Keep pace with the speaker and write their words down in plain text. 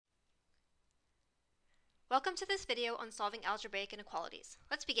Welcome to this video on solving algebraic inequalities.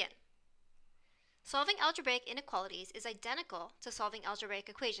 Let's begin. Solving algebraic inequalities is identical to solving algebraic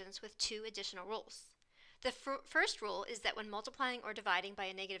equations with two additional rules. The first rule is that when multiplying or dividing by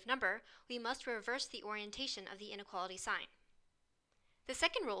a negative number, we must reverse the orientation of the inequality sign. The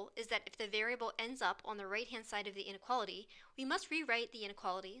second rule is that if the variable ends up on the right-hand side of the inequality, we must rewrite the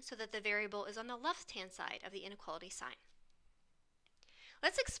inequality so that the variable is on the left-hand side of the inequality sign.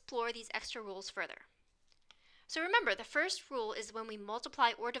 Let's explore these extra rules further. So remember, the first rule is when we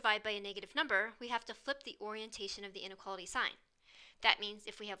multiply or divide by a negative number, we have to flip the orientation of the inequality sign. That means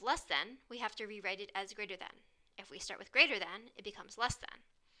if we have less than, we have to rewrite it as greater than. If we start with greater than, it becomes less than.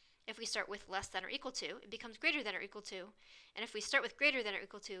 If we start with less than or equal to, it becomes greater than or equal to. And if we start with greater than or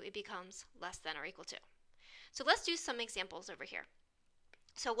equal to, it becomes less than or equal to. So let's do some examples over here.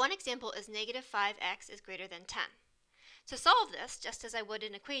 So one example is negative 5x is greater than 10. To solve this, just as I would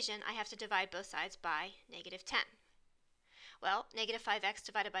an equation, I have to divide both sides by negative 10. Well, negative 5x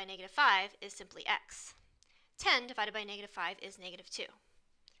divided by negative 5 is simply x. 10 divided by negative 5 is negative 2.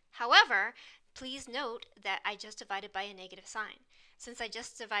 However, please note that I just divided by a negative sign. Since I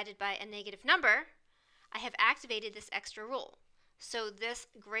just divided by a negative number, I have activated this extra rule. So this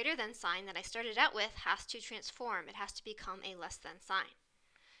greater than sign that I started out with has to transform. It has to become a less than sign.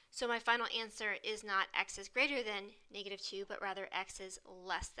 So my final answer is not x is greater than negative 2, but rather x is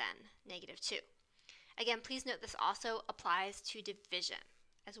less than negative 2. Again, please note this also applies to division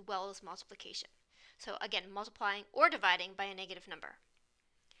as well as multiplication. So again, multiplying or dividing by a negative number.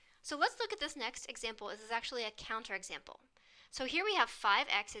 So let's look at this next example. This is actually a counterexample. So here we have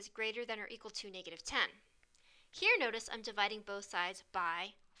 5x is greater than or equal to negative 10. Here notice I'm dividing both sides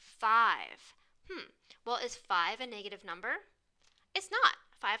by 5. Well, is 5 a negative number? It's not.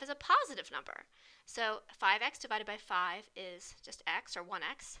 5 is a positive number. So 5x divided by 5 is just x, or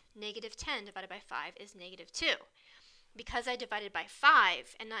 1x. Negative 10 divided by 5 is negative 2. Because I divided by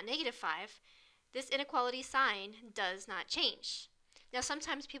 5 and not negative 5, this inequality sign does not change. Now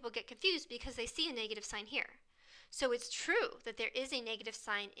sometimes people get confused because they see a negative sign here. So it's true that there is a negative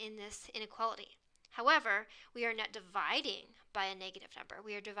sign in this inequality. However, we are not dividing by a negative number.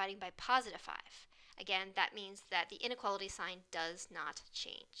 We are dividing by positive 5. Again, that means that the inequality sign does not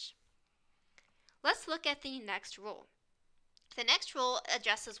change. Let's look at the next rule. The next rule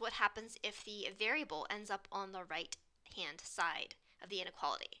addresses what happens if the variable ends up on the right-hand side of the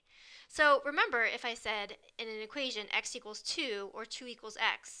inequality. So remember, if I said in an equation x equals 2 or 2 equals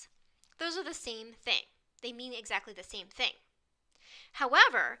x, those are the same thing. They mean exactly the same thing.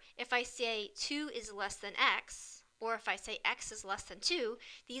 However, if I say 2 is less than x, or if I say x is less than 2,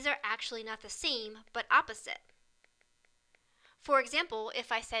 these are actually not the same, but opposite. For example,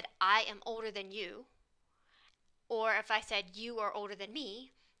 if I said I am older than you, or if I said you are older than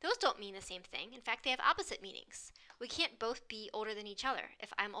me, those don't mean the same thing. In fact, they have opposite meanings. We can't both be older than each other.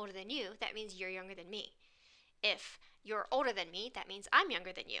 If I'm older than you, that means you're younger than me. If you're older than me, that means I'm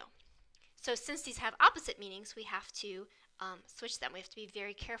younger than you. So since these have opposite meanings, we have to switch them. We have to be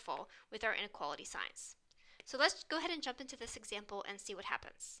very careful with our inequality signs. So let's go ahead and jump into this example and see what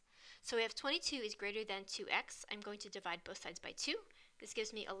happens. So we have 22 is greater than 2x. I'm going to divide both sides by 2. This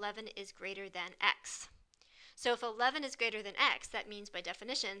gives me 11 is greater than x. So if 11 is greater than x, that means by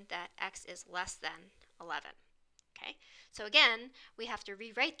definition that x is less than 11. Okay? So again, we have to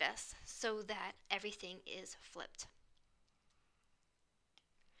rewrite this so that everything is flipped.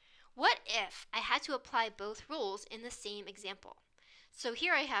 What if I had to apply both rules in the same example? So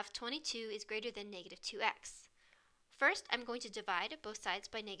here I have 22 is greater than negative 2x. First, I'm going to divide both sides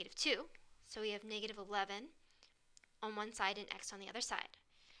by negative 2. So we have negative 11 on one side and x on the other side.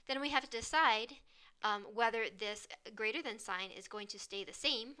 Then we have to decide whether this greater than sign is going to stay the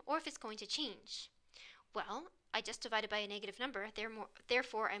same or if it's going to change. Well, I just divided by a negative number,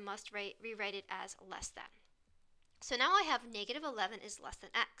 therefore I must rewrite it as less than. So now I have negative 11 is less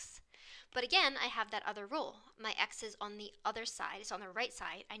than x. But again, I have that other rule. My x is on the other side, it's on the right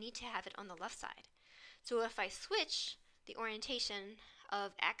side. I need to have it on the left side. So if I switch the orientation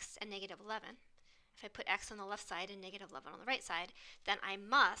of x and negative 11, if I put x on the left side and negative 11 on the right side, then I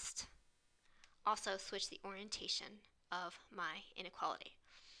must also switch the orientation of my inequality.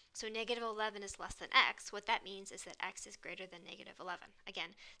 So negative 11 is less than x. What that means is that x is greater than negative 11. Again,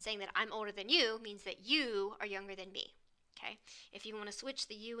 saying that I'm older than you means that you are younger than me. Okay? If you want to switch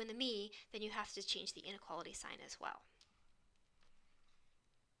the you and the me, then you have to change the inequality sign as well.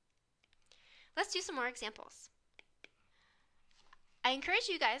 Let's do some more examples. I encourage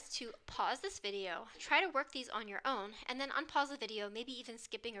you guys to pause this video, try to work these on your own, and then unpause the video, maybe even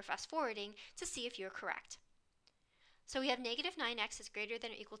skipping or fast forwarding to see if you're correct. So we have negative 9x is greater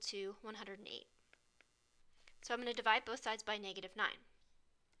than or equal to 108. So I'm going to divide both sides by negative 9.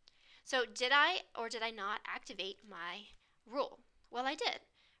 So did I or did I not activate my rule? Well, I did,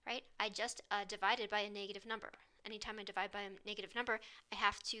 right? I just divided by a negative number. Anytime I divide by a negative number, I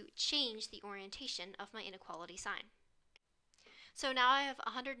have to change the orientation of my inequality sign. So now I have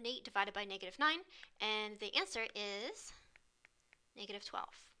 108 divided by negative 9, and the answer is negative 12.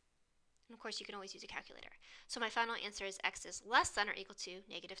 And of course, you can always use a calculator. So my final answer is x is less than or equal to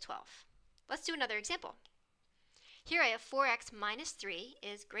negative 12. Let's do another example. Here I have 4x minus 3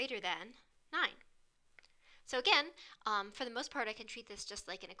 is greater than 9. So again, for the most part, I can treat this just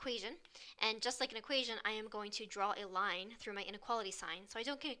like an equation. And just like an equation, I am going to draw a line through my inequality sign so I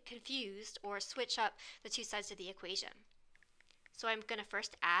don't get confused or switch up the two sides of the equation. So I'm going to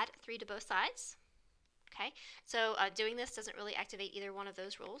first add 3 to both sides. Okay, so doing this doesn't really activate either one of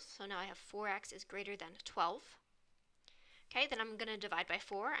those rules. So now I have 4x is greater than 12. Okay, then I'm going to divide by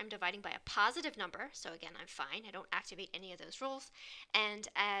 4. I'm dividing by a positive number, so again, I'm fine. I don't activate any of those rules. And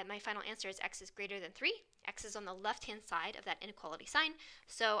my final answer is x is greater than 3. X is on the left-hand side of that inequality sign,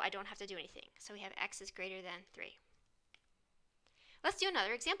 so I don't have to do anything. So we have x is greater than 3. Let's do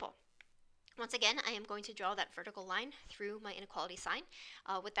another example. Once again, I am going to draw that vertical line through my inequality sign.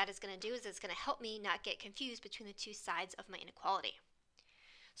 What that is going to do is it's going to help me not get confused between the two sides of my inequality.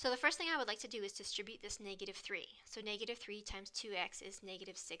 So the first thing I would like to do is distribute this negative 3. So negative 3 times 2x is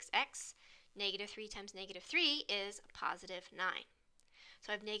negative 6x. Negative 3 times negative 3 is positive 9.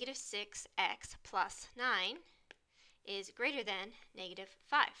 So I have negative 6x plus 9 is greater than negative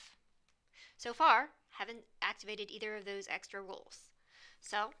 5. So far, haven't activated either of those extra rules.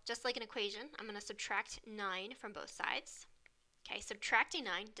 So just like an equation, I'm going to subtract 9 from both sides. Okay, subtracting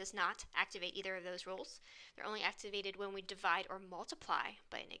 9 does not activate either of those rules. They're only activated when we divide or multiply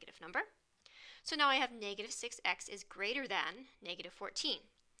by a negative number. So now I have negative 6x is greater than negative 14.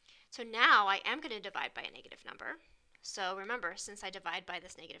 So now I am going to divide by a negative number. So remember, since I divide by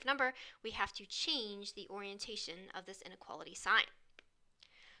this negative number, we have to change the orientation of this inequality sign.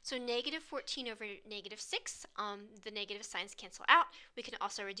 So negative 14 over negative 6, the negative signs cancel out. We can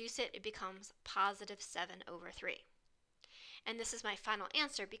also reduce it. It becomes positive 7 over 3. And this is my final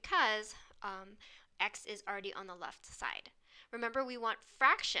answer because x is already on the left side. Remember, we want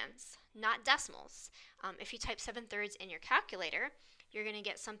fractions, not decimals. If you type 7/3 in your calculator, you're going to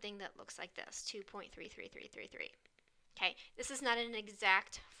get something that looks like this, 2.33333. Okay, this is not an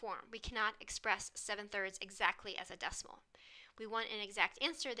exact form. We cannot express 7/3 exactly as a decimal. We want an exact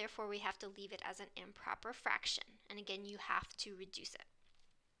answer, therefore we have to leave it as an improper fraction. And again, you have to reduce it.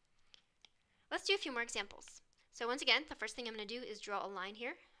 Let's do a few more examples. So once again, the first thing I'm going to do is draw a line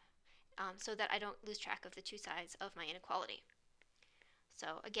here so that I don't lose track of the two sides of my inequality.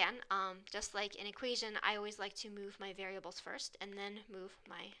 So again, just like an equation, I always like to move my variables first and then move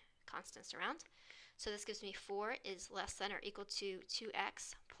my constants around. So this gives me 4 is less than or equal to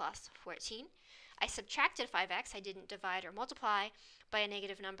 2x plus 14. I subtracted 5x. I didn't divide or multiply by a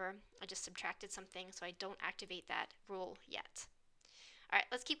negative number. I just subtracted something, so I don't activate that rule yet. All right,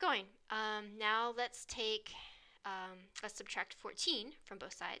 let's keep going. Now let's subtract 14 from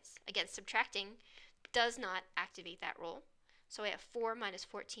both sides. Again, subtracting does not activate that rule. So we have 4 minus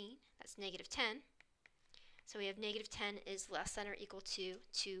 14, that's negative 10. So we have negative 10 is less than or equal to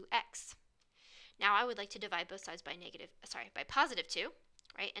 2x. Now I would like to divide both sides by positive 2,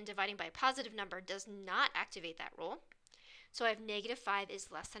 right? And dividing by a positive number does not activate that rule. So I have negative 5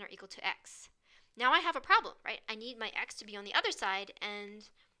 is less than or equal to x. Now I have a problem, right? I need my x to be on the other side, and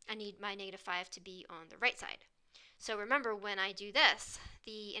I need my negative 5 to be on the right side. So remember, when I do this,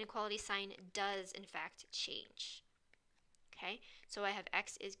 the inequality sign does in fact change. Okay, so I have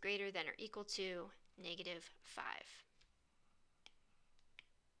x is greater than or equal to negative 5.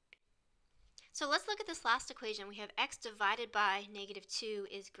 So let's look at this last equation. We have x divided by negative 2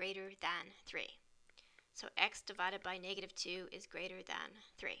 is greater than 3. So x divided by negative 2 is greater than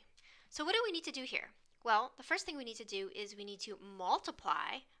 3. So what do we need to do here? Well, the first thing we need to do is we need to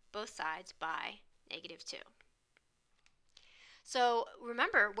multiply both sides by negative 2. So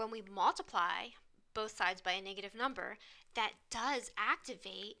remember, when we multiply both sides by a negative number, that does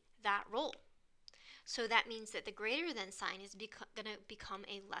activate that rule. So that means that the greater than sign is going to become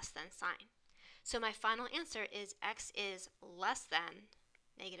a less than sign. So my final answer is x is less than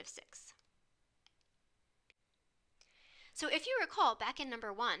negative 6. So if you recall, back in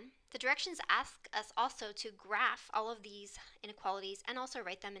number 1, the directions ask us also to graph all of these inequalities and also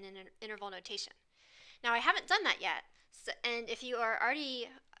write them in an interval notation. Now I haven't done that yet, and if you are already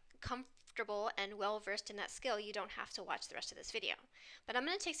comfortable and well versed in that skill, you don't have to watch the rest of this video. But I'm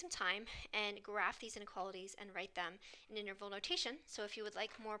going to take some time and graph these inequalities and write them in interval notation. So if you would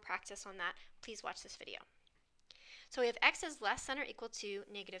like more practice on that, please watch this video. So we have x is less than or equal to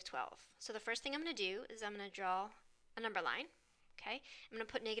negative 12. So the first thing I'm going to do is I'm going to draw a number line. Okay, I'm going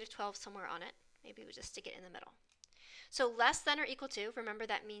to put negative 12 somewhere on it. Maybe we'll just stick it in the middle. So less than or equal to, remember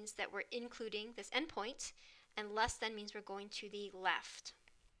that means that we're including this endpoint, and less than means we're going to the left.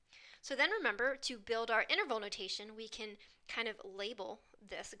 So then remember, to build our interval notation, we can kind of label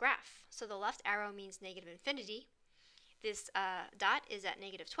this graph. So the left arrow means negative infinity. This dot is at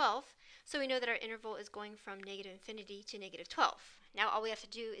negative 12. So we know that our interval is going from negative infinity to negative 12. Now all we have to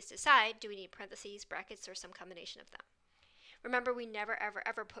do is decide, do we need parentheses, brackets, or some combination of them? Remember, we never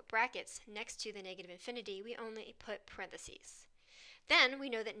ever put brackets next to the negative infinity. We only put parentheses. Then we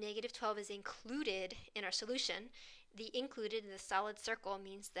know that negative 12 is included in our solution. The included in the solid circle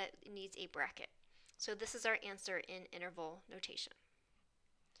means that it needs a bracket. So this is our answer in interval notation.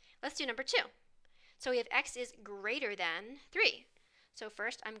 Let's do number 2. So we have x is greater than 3. So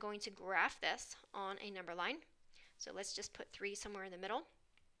first I'm going to graph this on a number line. So let's just put 3 somewhere in the middle.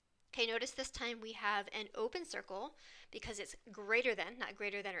 Okay, notice this time we have an open circle because it's greater than, not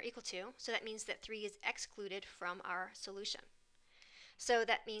greater than or equal to. So that means that 3 is excluded from our solution. So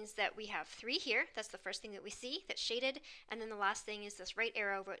that means that we have 3 here. That's the first thing that we see that's shaded. And then the last thing is this right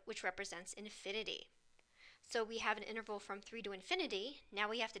arrow, which represents infinity. So we have an interval from 3 to infinity. Now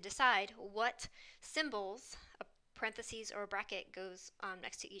we have to decide what symbols, a parentheses or a bracket, goes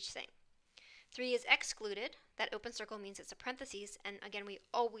next to each thing. 3 is excluded. That open circle means it's a parentheses. And again, we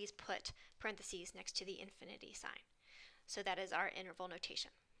always put parentheses next to the infinity sign. So that is our interval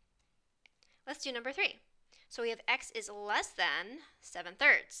notation. Let's do number 3. So we have x is less than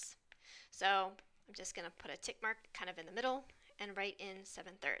 7/3. So I'm just going to put a tick mark kind of in the middle and write in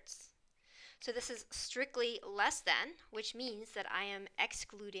 7/3. So this is strictly less than, which means that I am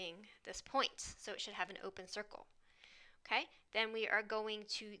excluding this point. So it should have an open circle. Okay, then we are going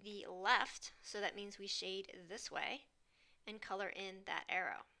to the left, so that means we shade this way and color in that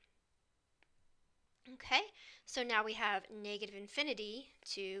arrow. Okay, so now we have negative infinity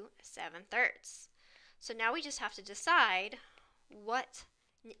to 7/3. So now we just have to decide what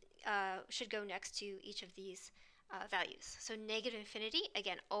should go next to each of these values. So negative infinity,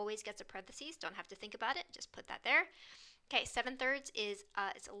 again, always gets a parentheses. Don't have to think about it. Just put that there. Okay, 7/3 is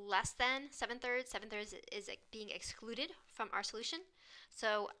it's less than 7/3. 7/3 is being excluded from our solution.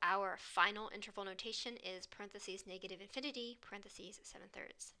 So our final interval notation is parentheses negative infinity, parentheses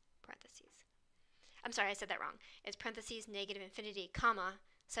 7/3, parentheses. I'm sorry, I said that wrong. It's parentheses negative infinity, comma,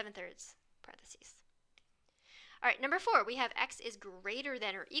 7/3, parentheses. All right, number 4, we have x is greater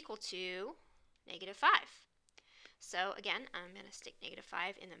than or equal to negative 5. So again, I'm going to stick negative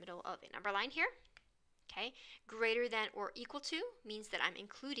 5 in the middle of a number line here. Okay, greater than or equal to means that I'm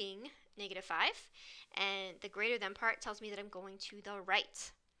including negative 5, and the greater than part tells me that I'm going to the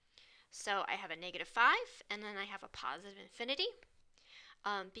right. So I have a negative 5, and then I have a positive infinity.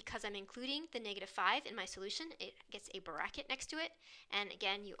 Because I'm including the negative 5 in my solution, it gets a bracket next to it. And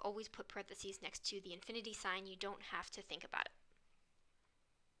again, you always put parentheses next to the infinity sign. You don't have to think about it.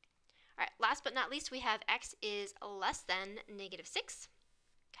 All right, last but not least, we have x is less than negative 6.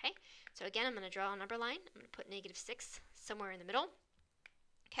 Okay, so again, I'm going to draw a number line. I'm going to put negative 6 somewhere in the middle.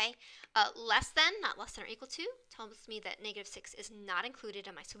 Okay, less than, not less than or equal to, tells me that negative 6 is not included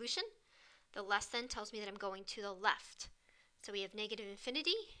in my solution. The less than tells me that I'm going to the left. So we have negative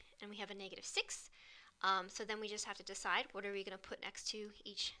infinity, and we have a negative 6. So then we just have to decide what are we going to put next to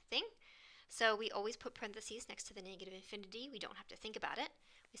each thing. So we always put parentheses next to the negative infinity. We don't have to think about it.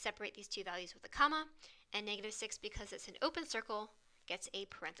 We separate these two values with a comma, and negative 6, because it's an open circle, gets a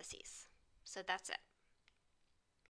parentheses. So that's it.